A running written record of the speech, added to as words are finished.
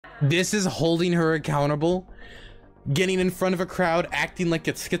This is holding her accountable. Getting in front of a crowd, acting like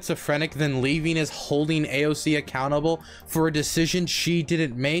it's schizophrenic, then leaving is holding AOC accountable for a decision she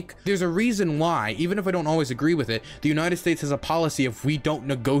didn't make. There's a reason why, even if I don't always agree with it, the United States has a policy of we don't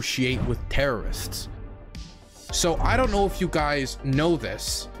negotiate with terrorists. So I don't know if you guys know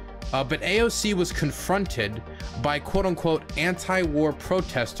this, but AOC was confronted by quote-unquote anti-war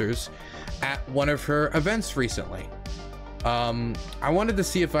protesters at one of her events recently. I wanted to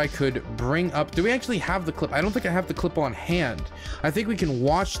see if I could bring up, do we actually have the clip? I don't think I have the clip on hand. I think we can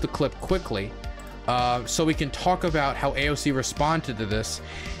watch the clip quickly, so we can talk about how AOC responded to this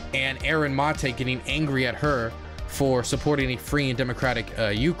and Aaron Mate getting angry at her for supporting a free and democratic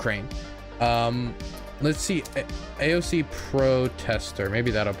Ukraine. Let's see, AOC protester, maybe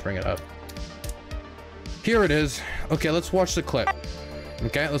that'll bring it up. Here it is. Okay, let's watch the clip.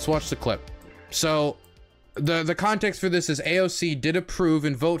 Okay, let's watch the clip. So the context for this is AOC did approve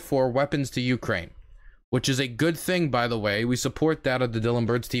and vote for weapons to Ukraine, which is a good thing, by the way. We support that on the Dylan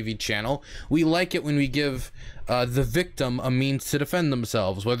Birds TV channel. We like it when we give the victim a means to defend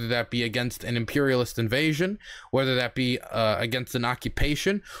themselves, whether that be against an imperialist invasion, whether that be against an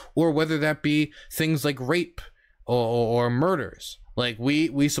occupation, or whether that be things like rape or murders. Like,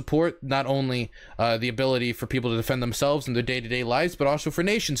 we support not only the ability for people to defend themselves in their day-to-day lives, but also for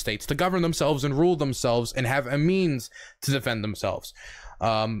nation states to govern themselves and rule themselves and have a means to defend themselves.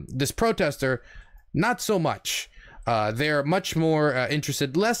 This protester, not so much. They're much more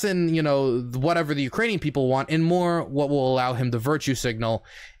interested, less in, you know, whatever the Ukrainian people want, and more what will allow him to virtue signal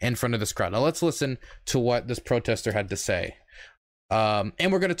in front of this crowd. Now let's listen to what this protester had to say.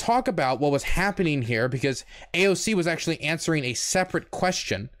 And we're going to talk about what was happening here, because AOC was actually answering a separate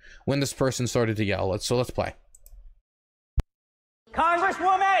question when this person started to yell. Let's play.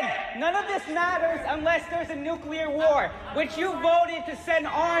 Congresswoman, none of this matters unless there's a nuclear war, which you voted to send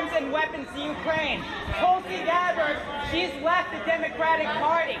arms and weapons to Ukraine. Tulsi Gabbard, she's left the Democratic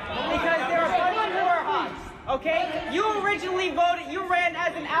Party because they're a bunch of war hawks. Okay? You originally voted, you ran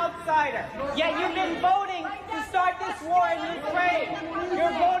as an outsider, yet you've been voting to start this war in Ukraine.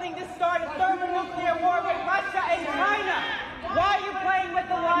 You're voting to start a thermonuclear war with Russia and China. Why are you playing with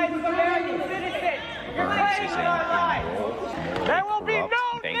the lives of American citizens? You're playing with our lives. There will be no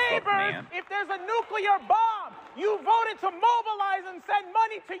neighbors if there's a nuclear bomb. You voted to mobilize and send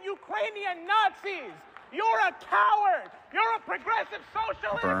money to Ukrainian Nazis. You're a coward. You're a progressive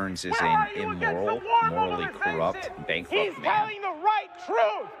socialist. Burns is an immoral, morally corrupt, bankrupt man. He's telling the right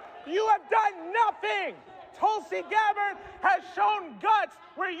truth. You have done nothing. Tulsi Gabbard has shown guts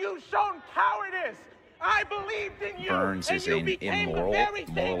where you've shown cowardice. I believed in you. Burns is an immoral,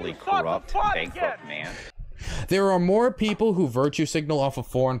 morally corrupt, bankrupt man. There are more people who virtue signal off of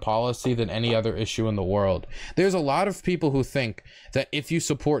foreign policy than any other issue in the world. There's a lot of people who think that if you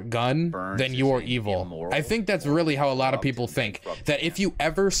support gun, then you are evil. I think that's really how a lot of people think. That if you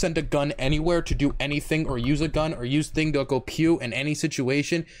ever send a gun anywhere to do anything, or use a gun, or use thing to go pew in any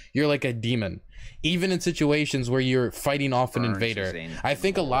situation, you're like a demon. Even in situations where you're fighting off an invader. I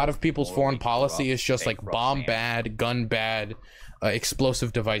think a lot of people's foreign policy is just like bomb bad, gun bad,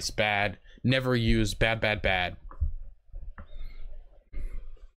 explosive device bad, never use, bad, bad, bad.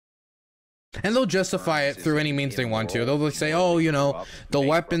 And they'll justify it through any means they want to. They'll say, oh, you know, the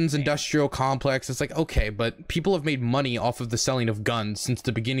weapons industrial complex. It's like, okay, but people have made money off of the selling of guns since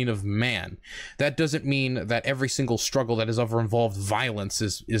the beginning of man. That doesn't mean that every single struggle that has ever involved violence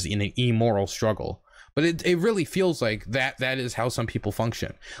is an immoral struggle. But it really feels like that is how some people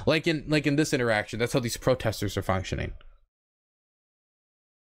function. Like in this interaction, that's how these protesters are functioning.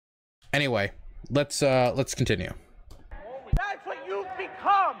 Anyway, let's continue. That's what you've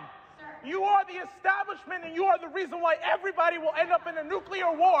become. You are the establishment, and you are the reason why everybody will end up in a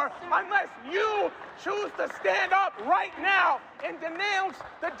nuclear war unless you choose to stand up right now and denounce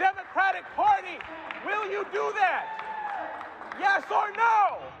the Democratic Party. Will you do that? Yes or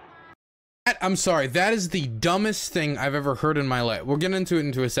no? I'm sorry, that is the dumbest thing I've ever heard in my life. We'll get into it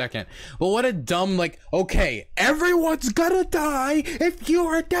in a second. But what a dumb, like, okay, everyone's gonna die if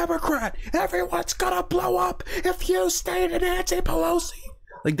you're a Democrat. Everyone's gonna blow up if you stay in Nancy Pelosi.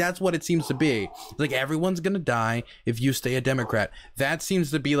 Like, that's what it seems to be. Like, everyone's gonna die if you stay a Democrat. That seems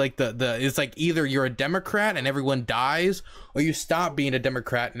to be like it's like either you're a Democrat and everyone dies, or you stop being a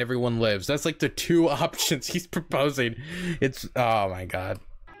Democrat and everyone lives. That's like the two options he's proposing. It's, oh my God.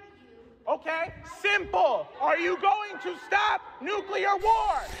 Okay, simple. Are you going to stop nuclear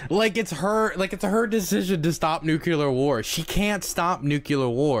war? Like it's her decision to stop nuclear war. She can't stop nuclear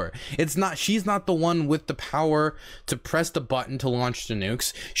war. She's not the one with the power to press the button to launch the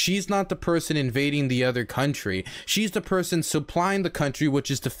nukes. She's not the person invading the other country. She's the person supplying the country, which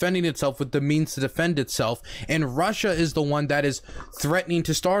is defending itself with the means to defend itself. And Russia is the one that is threatening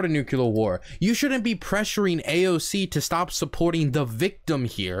to start a nuclear war. You shouldn't be pressuring AOC to stop supporting the victim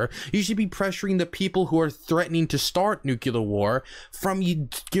here. You should be pressuring the people who are threatening to start nuclear war from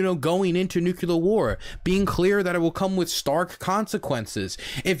going into nuclear war, being clear that it will come with stark consequences.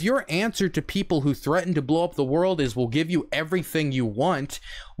 If your answer to people who threaten to blow up the world is we'll give you everything you want,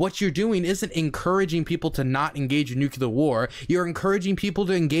 what you're doing isn't encouraging people to not engage in nuclear war. You're encouraging people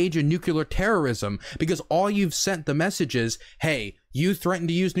to engage in nuclear terrorism, because all you've sent the message is, hey, you threaten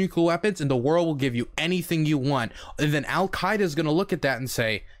to use nuclear weapons and the world will give you anything you want. And then Al-Qaeda is going to look at that and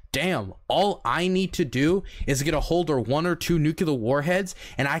say, damn, all I need to do is get a hold of 1 or 2 nuclear warheads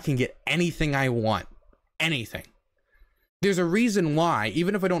and I can get anything I want. Anything. There's a reason why,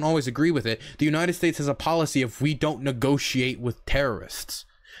 even if I don't always agree with it, the United States has a policy of we don't negotiate with terrorists.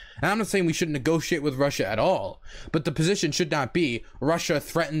 And I'm not saying we shouldn't negotiate with Russia at all, but the position should not be Russia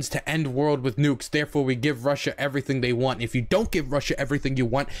threatens to end world with nukes, therefore we give Russia everything they want. If you don't give Russia everything you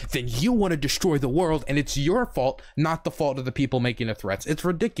want, then you want to destroy the world, and it's your fault, not the fault of the people making the threats. It's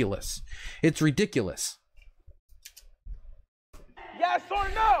ridiculous. It's ridiculous. Yes or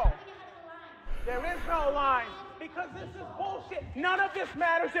no? There is no line, because this is bullshit. None of this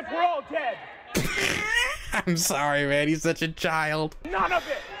matters if we're all dead. I'm sorry, man. He's such a child. None of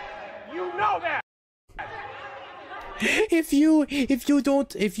it. You know that. If you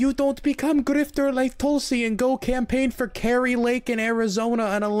don't become grifter like Tulsi and go campaign for Kari Lake in Arizona,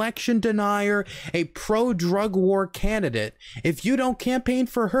 an election denier, a pro-drug war candidate, if you don't campaign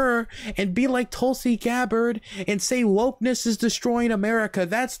for her and be like Tulsi Gabbard and say wokeness is destroying America,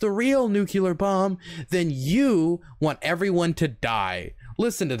 that's the real nuclear bomb, then you want everyone to die.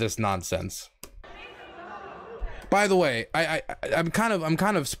 Listen to this nonsense. By the way, I'm kind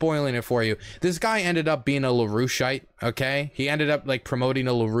of spoiling it for you. This guy ended up being a LaRoucheite, okay? He ended up like promoting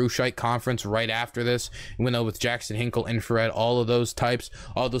a LaRoucheite conference right after this. We went with Jackson Hinkle, Infrared, all of those types,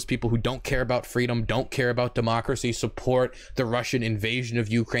 all those people who don't care about freedom, don't care about democracy, support the Russian invasion of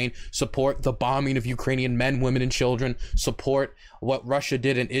Ukraine, support the bombing of Ukrainian men, women, and children, support what Russia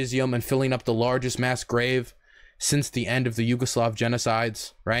did in Izium and filling up the largest mass grave since the end of the Yugoslav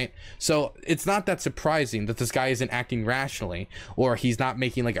genocides, right? So it's not that surprising that this guy isn't acting rationally, or he's not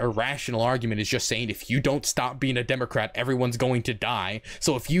making like a rational argument. He's just saying, if you don't stop being a Democrat, everyone's going to die.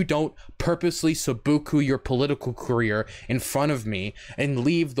 So if you don't purposely sabuku your political career in front of me and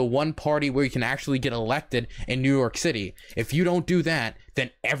leave the one party where you can actually get elected in New York City, if you don't do that, then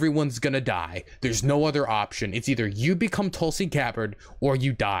everyone's gonna die. There's no other option. It's either you become Tulsi Gabbard or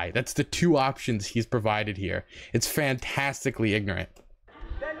you die. That's the 2 options he's provided here. It's fantastically ignorant.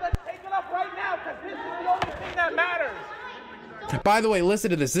 Then let's take it up right now, because this is the only thing that matters. By the way, listen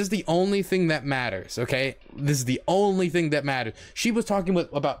to this. This is the only thing that matters, okay? This is the only thing that matters. She was talking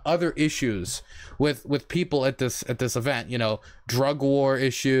about other issues with people at this event, you know, drug war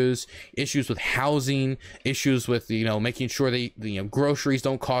issues with housing, issues with, you know, making sure that, groceries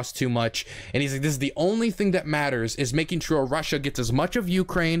don't cost too much. And he's like, this is the only thing that matters, is making sure Russia gets as much of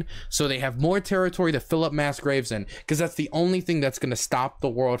Ukraine so they have more territory to fill up mass graves in, because that's the only thing that's going to stop the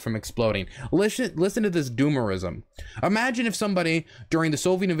world from exploding. Listen to this doomerism. Imagine if somebody during the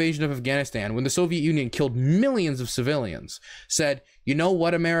Soviet invasion of Afghanistan, when the Soviet Union killed millions of civilians, said, you know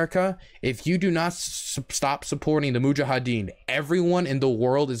what, America, if you do not stop supporting the Mujahideen, everyone in the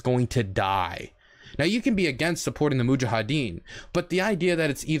world is going to die. Now, you can be against supporting the Mujahideen, but the idea that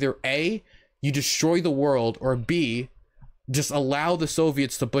it's either A, you destroy the world, or B, just allow the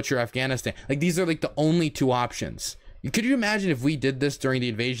Soviets to butcher Afghanistan. Like, these are like the only 2 options. Could you imagine if we did this during the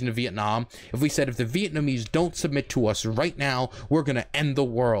invasion of Vietnam? If we said, if the Vietnamese don't submit to us right now, we're going to end the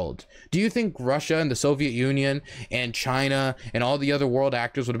world. Do you think Russia and the Soviet Union and China and all the other world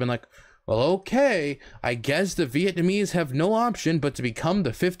actors would have been like, well, okay, I guess the Vietnamese have no option but to become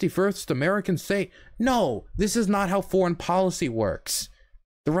the 51st American state? No, this is not how foreign policy works.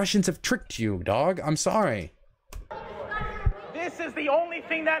 The Russians have tricked you, dog. I'm sorry. This is the only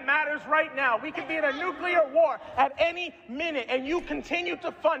thing that matters right now. We could be in a nuclear war at any minute, and you continue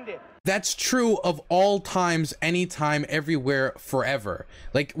to fund it. That's true of all times, anytime, everywhere, forever.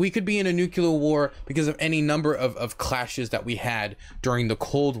 Like, we could be in a nuclear war because of any number of clashes that we had during the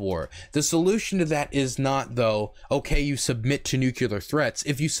Cold War. The solution to that is not, though, okay, you submit to nuclear threats.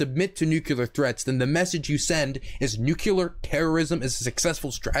 If you submit to nuclear threats, then the message you send is nuclear terrorism is a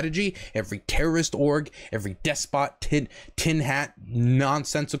successful strategy. Every terrorist org, every despot, tin hat,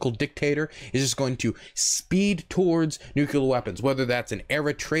 nonsensical dictator is just going to speed towards nuclear weapons, whether that's in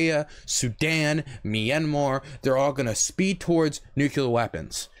Eritrea, Sudan, Myanmar. They're all going to speed towards nuclear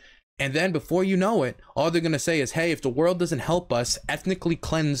weapons. And then before you know it, all they're going to say is, hey, if the world doesn't help us ethnically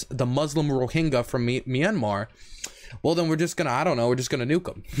cleanse the Muslim Rohingya from Myanmar, well, then we're just going to, I don't know, we're just going to nuke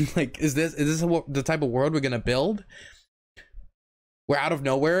them. Like, is this the type of world we're going to build? Where out of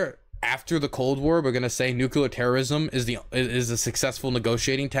nowhere, after the Cold War, we're going to say nuclear terrorism is a successful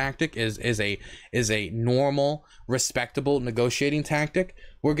negotiating tactic, is a normal, respectable negotiating tactic.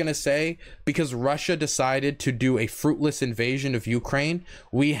 We're going to say, because Russia decided to do a fruitless invasion of Ukraine,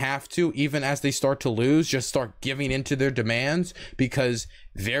 we have to, even as they start to lose, just start giving into their demands because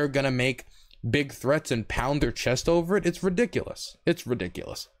they're going to make big threats and pound their chest over it. It's ridiculous. It's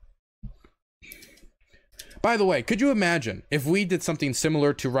ridiculous. By the way, could you imagine if we did something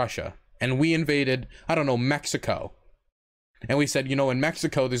similar to Russia and we invaded, I don't know, Mexico? And we said, you know, in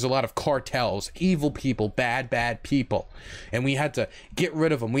Mexico, there's a lot of cartels, evil people, bad people. And we had to get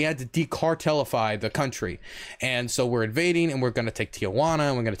rid of them. We had to decartelify the country. And so we're invading and we're going to take Tijuana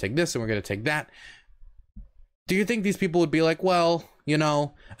and we're going to take this and we're going to take that. Do you think these people would be like, well, you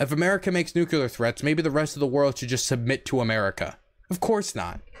know, if America makes nuclear threats, maybe the rest of the world should just submit to America? Of course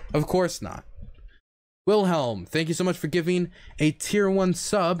not. Of course not. Wilhelm, thank you so much for giving a tier 1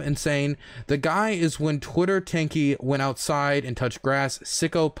 sub and saying, the guy is when Twitter tanky went outside and touched grass,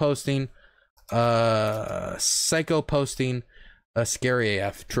 psycho posting, scary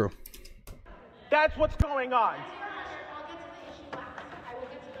AF. True. That's what's going on.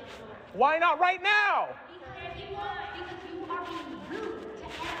 Why not right now?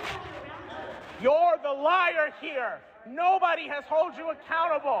 You're the liar here. Nobody has held you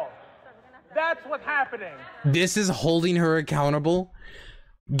accountable. That's what's happening. This is holding her accountable.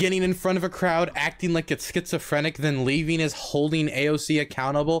 Getting in front of a crowd, acting like it's schizophrenic, then leaving is holding AOC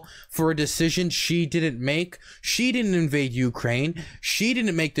accountable for a decision she didn't make. She didn't invade Ukraine. She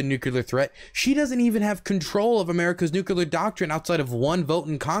didn't make the nuclear threat. She doesn't even have control of America's nuclear doctrine outside of one vote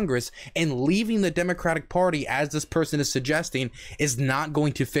in Congress, and leaving the Democratic Party, as this person is suggesting, is not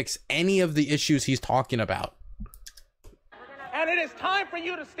going to fix any of the issues he's talking about. And it is time for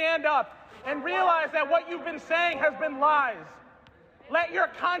you to stand up and realize that what you've been saying has been lies. Let your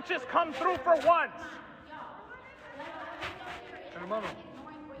conscience come through for once.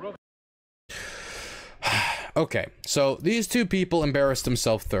 Okay, so these two people embarrassed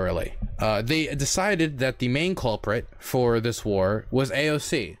themselves thoroughly. They decided that the main culprit for this war was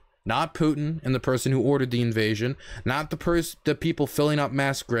AOC. Not Putin and the person who ordered the invasion, not the people filling up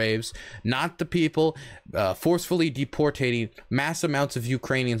mass graves, not the people forcefully deportating mass amounts of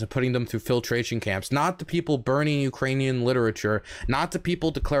Ukrainians and putting them through filtration camps, not the people burning Ukrainian literature, not the people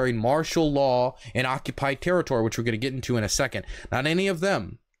declaring martial law in occupied territory, which we're going to get into in a second. Not any of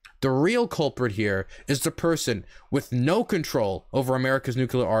them. The real culprit here is the person with no control over America's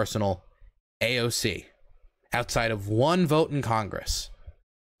nuclear arsenal, AOC, outside of one vote in Congress.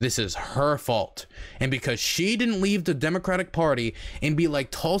 This is her fault. And because she didn't leave the Democratic Party and be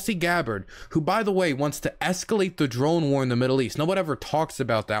like Tulsi Gabbard, who, by the way, wants to escalate the drone war in the Middle East. Nobody ever talks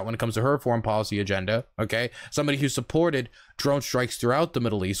about that when it comes to her foreign policy agenda, okay? Somebody who supported drone strikes throughout the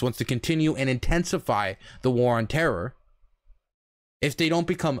Middle East wants to continue and intensify the war on terror. If they don't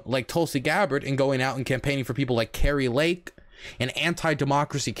become like Tulsi Gabbard and going out and campaigning for people like Carrie Lake, an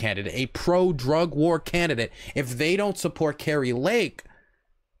anti-democracy candidate, a pro-drug war candidate, if they don't support Carrie Lake,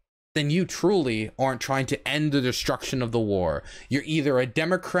 then you truly aren't trying to end the destruction of the war. You're either a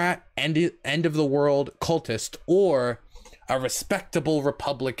Democrat, end of the world cultist, or a respectable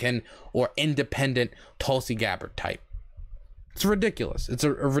Republican or independent Tulsi Gabbard type. It's ridiculous. It's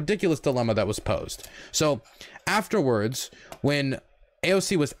a ridiculous dilemma that was posed. So afterwards, when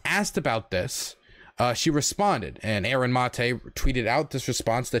AOC was asked about this, she responded, and Aaron Mate tweeted out this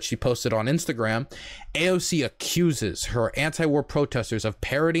response that she posted on Instagram. AOC accuses her anti-war protesters of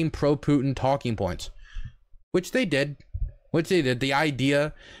parroting pro-Putin talking points, which they did. The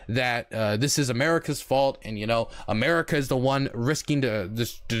idea that this is America's fault, and, you know, America is the one risking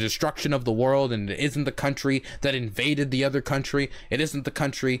the destruction of the world, and it isn't the country that invaded the other country. It isn't the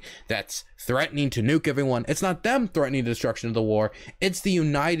country that's threatening to nuke everyone. It's not them threatening the destruction of the war. It's the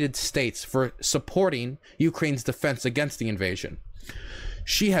United States for supporting Ukraine's defense against the invasion.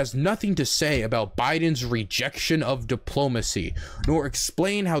 she has nothing to say about Biden's rejection of diplomacy, nor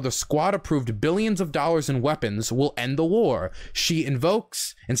explain how the squad approved billions of dollars in weapons will end the war. She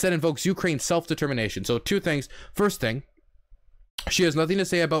instead invokes Ukraine's self-determination. So two things. First thing, she has nothing to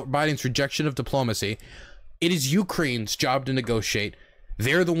say about Biden's rejection of diplomacy. It is Ukraine's job to negotiate.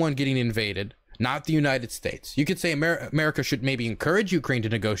 They're the one getting invaded, not the United States. You could say America should maybe encourage Ukraine to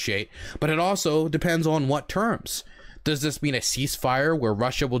negotiate, but it also depends on what terms. Does this mean a ceasefire where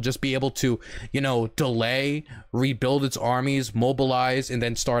Russia will just be able to, delay, rebuild its armies, mobilize, and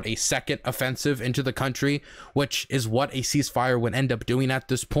then start a second offensive into the country, which is what a ceasefire would end up doing at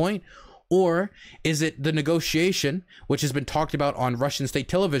this point? Or is it the negotiation, which has been talked about on Russian state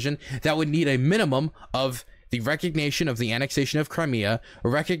television, that would need a minimum of the recognition of the annexation of Crimea, a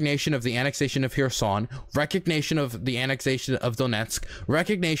recognition of the annexation of Kherson, recognition of the annexation of Donetsk,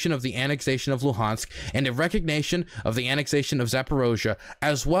 recognition of the annexation of Luhansk, and a recognition of the annexation of Zaporozhye,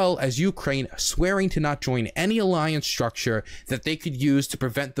 as well as Ukraine swearing to not join any alliance structure that they could use to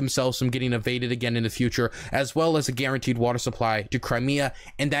prevent themselves from getting invaded again in the future, as well as a guaranteed water supply to Crimea,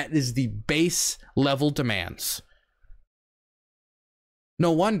 and that is the base level demands.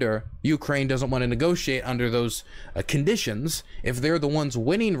 No wonder Ukraine doesn't want to negotiate under those conditions if they're the ones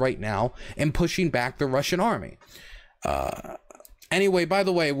winning right now and pushing back the Russian army. Anyway, by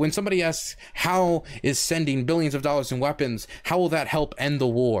the way, when somebody asks how is sending billions of dollars in weapons, how will that help end the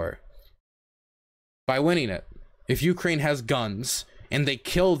war? By winning it. If Ukraine has guns and they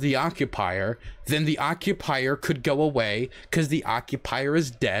kill the occupier, then the occupier could go away because the occupier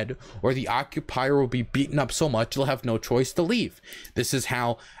is dead, or the occupier will be beaten up so much they'll have no choice to leave. This is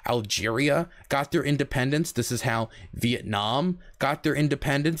how Algeria got their independence. This is how Vietnam got their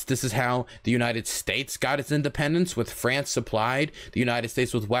independence. This is how the United States got its independence, with France supplied the United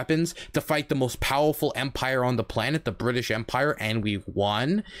States with weapons to fight the most powerful empire on the planet, the British Empire, and we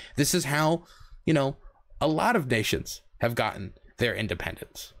won. This is how, a lot of nations have gotten their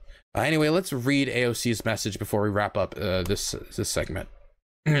independence. Anyway, let's read AOC's message before we wrap up this segment.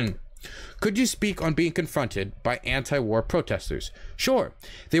 Could you speak on being confronted by anti-war protesters? Sure.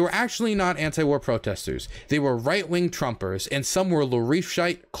 They were actually not anti-war protesters. They were right-wing Trumpers, and some were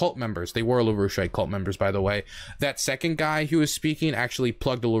LaRoucheite cult members. They were LaRoucheite cult members, by the way. That second guy who was speaking actually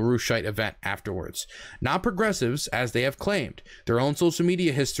plugged a LaRoucheite event afterwards. Not progressives, as they have claimed. Their own social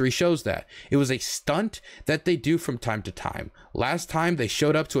media history shows that. It was a stunt that they do from time to time. Last time, they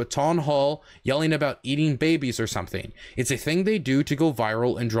showed up to a town hall yelling about eating babies or something. It's a thing they do to go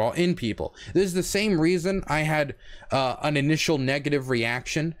viral and draw in people. This is the same reason I had an initial negative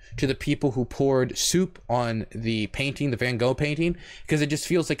reaction to the people who poured soup on the painting, the Van Gogh painting, because it just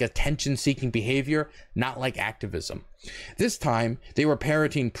feels like attention-seeking behavior, not like activism. This time, they were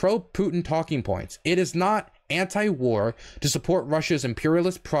parroting pro-Putin talking points. It is not anti-war to support Russia's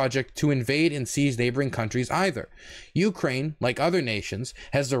imperialist project to invade and seize neighboring countries either. Ukraine, like other nations,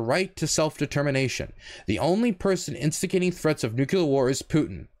 has the right to self-determination. The only person instigating threats of nuclear war is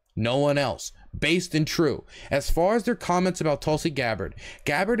Putin. No one else. Based and true. As far as their comments about Tulsi Gabbard,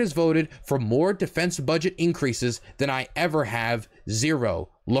 Gabbard has voted for more defense budget increases than I ever have. 0.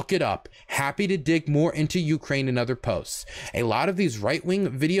 Look it up. Happy to dig more into Ukraine in other posts. A lot of these right-wing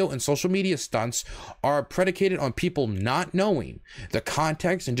video and social media stunts are predicated on people not knowing the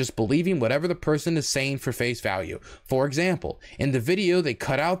context and just believing whatever the person is saying for face value. For example, in the video, they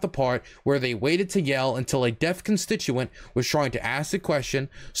cut out the part where they waited to yell until a deaf constituent was trying to ask the question,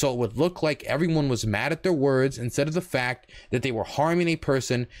 so it would look like everyone was mad at their words instead of the fact that they were harming a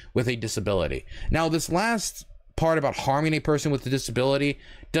person with a disability. Now, this last part about harming a person with a disability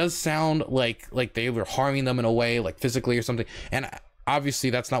does sound like they were harming them in a way, like physically or something, and obviously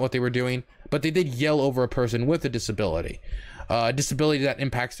that's not what they were doing, but they did yell over a person with a disability that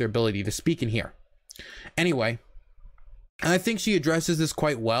impacts their ability to speak and hear. Anyway, and I think she addresses this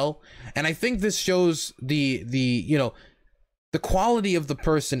quite well, and I think this shows the quality of the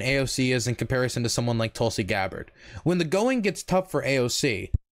person AOC is in comparison to someone like Tulsi Gabbard. When the going gets tough for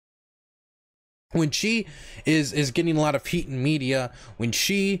AOC, when she is getting a lot of heat in media, when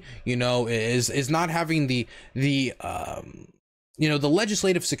she, is not having the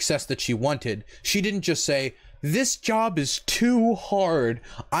legislative success that she wanted, she didn't just say, this job is too hard,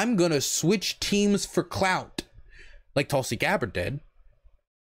 I'm gonna switch teams for clout, like Tulsi Gabbard did.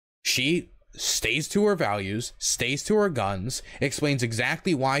 She stays to her values, stays to her guns, explains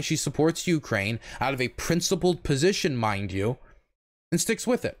exactly why she supports Ukraine out of a principled position, mind you, and sticks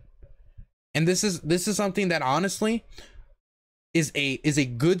with it. And this is something that honestly is a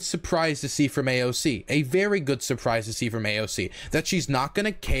good surprise to see from AOC. A very good surprise to see from AOC, that she's not going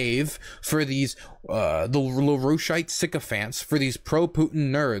to cave for these the LaRoucheite sycophants, for these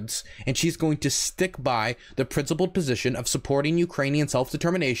pro-Putin nerds, and she's going to stick by the principled position of supporting Ukrainian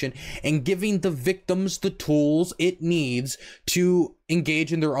self-determination and giving the victims the tools it needs to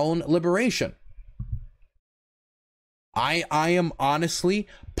engage in their own liberation. I am honestly,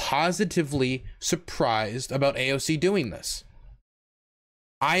 positively surprised about AOC doing this.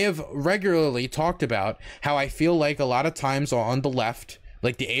 I have regularly talked about how I feel like a lot of times on the left,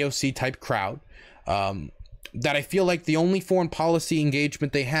 like the AOC type crowd, that I feel like the only foreign policy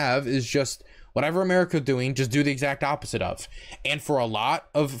engagement they have is just whatever America's doing, just do the exact opposite of. And for a lot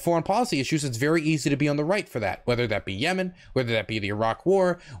of foreign policy issues, it's very easy to be on the right for that, whether that be Yemen, whether that be the Iraq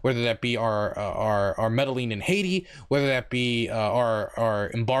War, whether that be our meddling in Haiti, whether that be our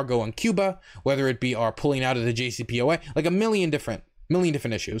embargo on Cuba, whether it be our pulling out of the JCPOA, like a million different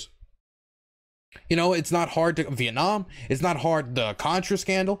issues. You know, it's not hard to Vietnam, it's not hard, the Contra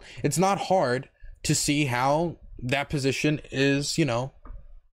scandal, it's not hard to see how that position is, you know,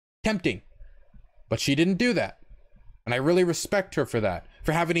 tempting. But she didn't do that. And I really respect her for that,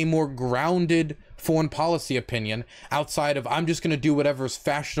 for having a more grounded foreign policy opinion outside of, I'm just going to do whatever's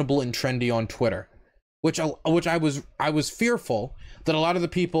fashionable and trendy on Twitter. Which I was fearful that a lot of the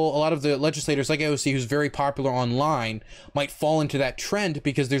people, a lot of the legislators like AOC, who's very popular online, might fall into that trend,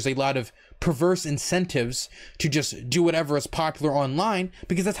 because there's a lot of perverse incentives to just do whatever is popular online,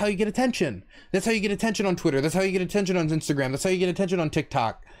 because that's how you get attention. That's how you get attention on Twitter. That's how you get attention on Instagram. That's how you get attention on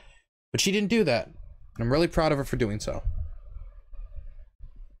TikTok. But she didn't do that. And I'm really proud of her for doing so.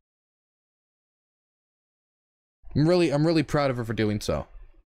 I'm really proud of her for doing so.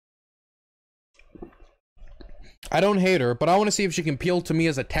 I don't hate her, but I want to see if she can appeal to me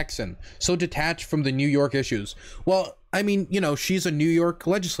as a Texan, so detached from the New York issues. Well, I mean, you know, she's a New York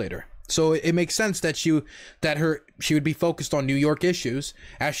legislator, so it makes sense that she would be focused on New York issues,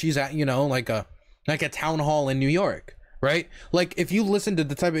 as she's at, you know, like a town hall in New York, right? Like, if you listen to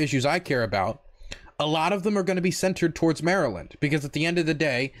the type of issues I care about, a lot of them are going to be centered towards Maryland, because at the end of the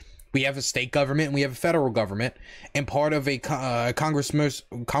day, we have a state government and we have a federal government, and part of a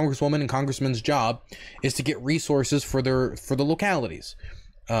congresswoman and congressman's job is to get resources for the localities.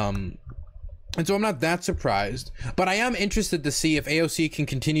 And so I'm not that surprised, but I am interested to see if AOC can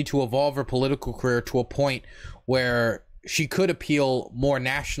continue to evolve her political career to a point where she could appeal more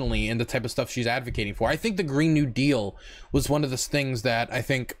nationally in the type of stuff she's advocating for. I think the Green New Deal was one of the things that I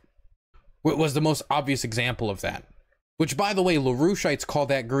think was the most obvious example of that. Which, by the way, LaRoucheites call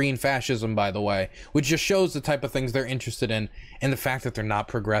that green fascism, by the way, which just shows the type of things they're interested in, and the fact that they're not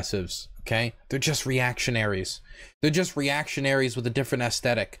progressives, okay? They're just reactionaries. They're just reactionaries with a different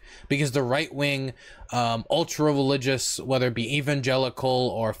aesthetic, because the right-wing, ultra-religious, whether it be evangelical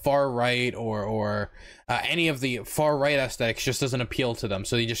or far-right or any of the far-right aesthetics, just doesn't appeal to them,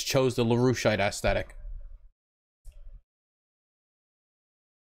 so they just chose the LaRoucheite aesthetic.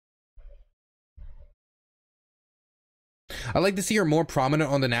 I'd like to see her more prominent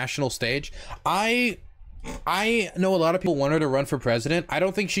on the national stage. I know a lot of people want her to run for president. I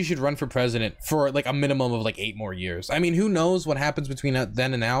don't think she should run for president for like a minimum of like 8 more years. I mean, who knows what happens between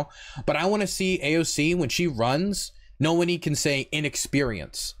then and now, but I want to see AOC, when she runs, nobody can say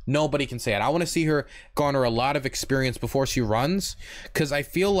inexperience. Nobody can say it. I want to see her garner a lot of experience before she runs, because I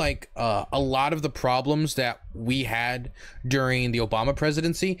feel like a lot of the problems that we had during the Obama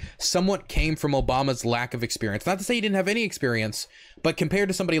presidency somewhat came from Obama's lack of experience. Not to say he didn't have any experience, but compared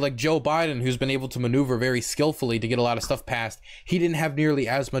to somebody like Joe Biden, who's been able to maneuver very skillfully to get a lot of stuff passed, he didn't have nearly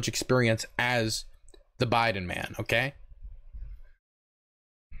as much experience as the Biden man, okay?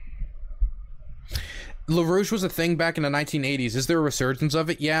 LaRouche was a thing back in the 1980s. Is there a resurgence of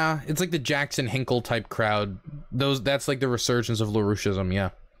it? Yeah, it's like the Jackson Hinkle type crowd. That's like the resurgence of LaRoucheism,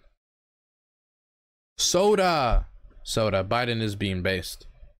 yeah. Soda. Biden is being based.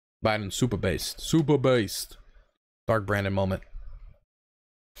 Biden super based. Dark Brandon moment.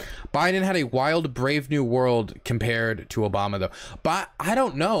 Biden had a wild, brave new world compared to Obama, though. But I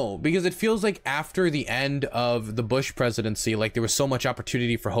don't know, because it feels like after the end of the Bush presidency, like there was so much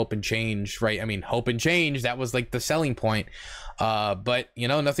opportunity for hope and change, right? I mean, hope and change, that was like the selling point. But, you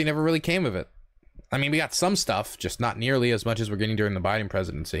know, nothing ever really came of it. I mean, we got some stuff, just not nearly as much as we're getting during the Biden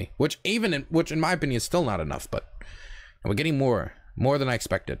presidency, which in my opinion is still not enough, but we're getting more than I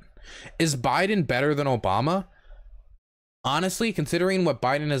expected. Is Biden better than Obama? Honestly, considering what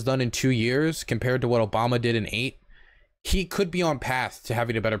Biden has done in 2 years compared to what Obama did in 8, he could be on path to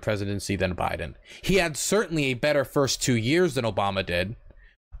having a better presidency than Biden. He had certainly a better first 2 years than Obama did.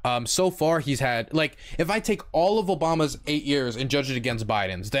 So far he's had, like, if I take all of Obama's 8 years and judge it against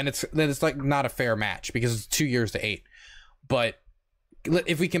Biden's, then it's like not a fair match because it's 2 years to 8. But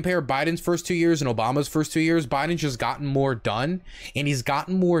if we compare Biden's first 2 years and Obama's first 2 years, Biden's just gotten more done, and he's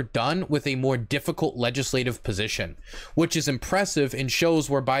gotten more done with a more difficult legislative position, which is impressive and shows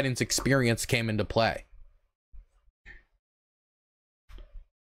where Biden's experience came into play.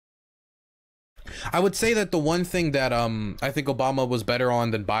 I would say that the one thing that I think Obama was better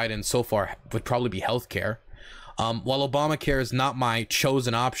on than Biden so far would probably be healthcare. While Obamacare is not my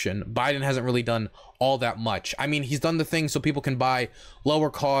chosen option, Biden hasn't really done all that much. I mean, he's done the thing so people can buy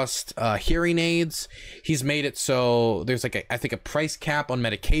lower cost hearing aids. He's made it so there's like I think a price cap on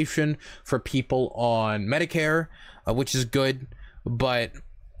medication for people on Medicare, which is good. But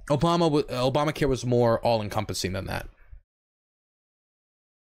Obamacare was more all-encompassing than that.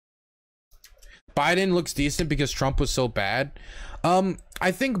 Biden looks decent because Trump was so bad.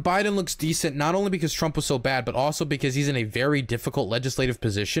 I think Biden looks decent not only because Trump was so bad, but also because he's in a very difficult legislative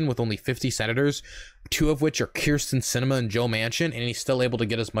position with only 50 senators, 2 of which are Kyrsten Sinema and Joe Manchin, and he's still able to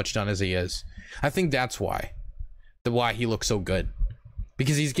get as much done as he is. I think that's why he looks so good,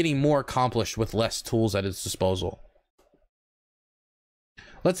 because he's getting more accomplished with less tools at his disposal.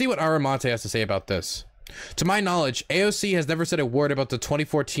 Let's see what Aramante has to say about this. To my knowledge, AOC has never said a word about the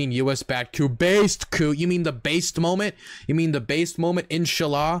 2014 US-backed coup. Based coup? You mean the based moment? You mean the based moment?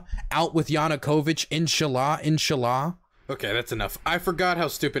 Inshallah. Out with Yanukovych. Inshallah. Inshallah. Okay, that's enough. I forgot how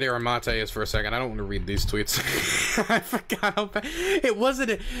stupid Aramate is for a second. I don't want to read these tweets. I forgot how bad. It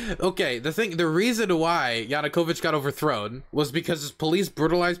wasn't. Okay, the reason why Yanukovych got overthrown was because his police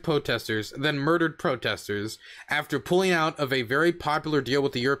brutalized protesters, then murdered protesters. After pulling out of a very popular deal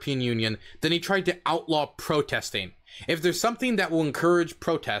with the European Union, then he tried to outlaw protesting. If there's something that will encourage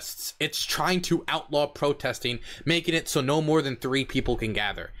protests, it's trying to outlaw protesting, making it so no more than 3 people can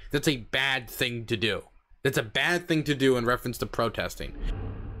gather. That's a bad thing to do. That's a bad thing to do in reference to protesting.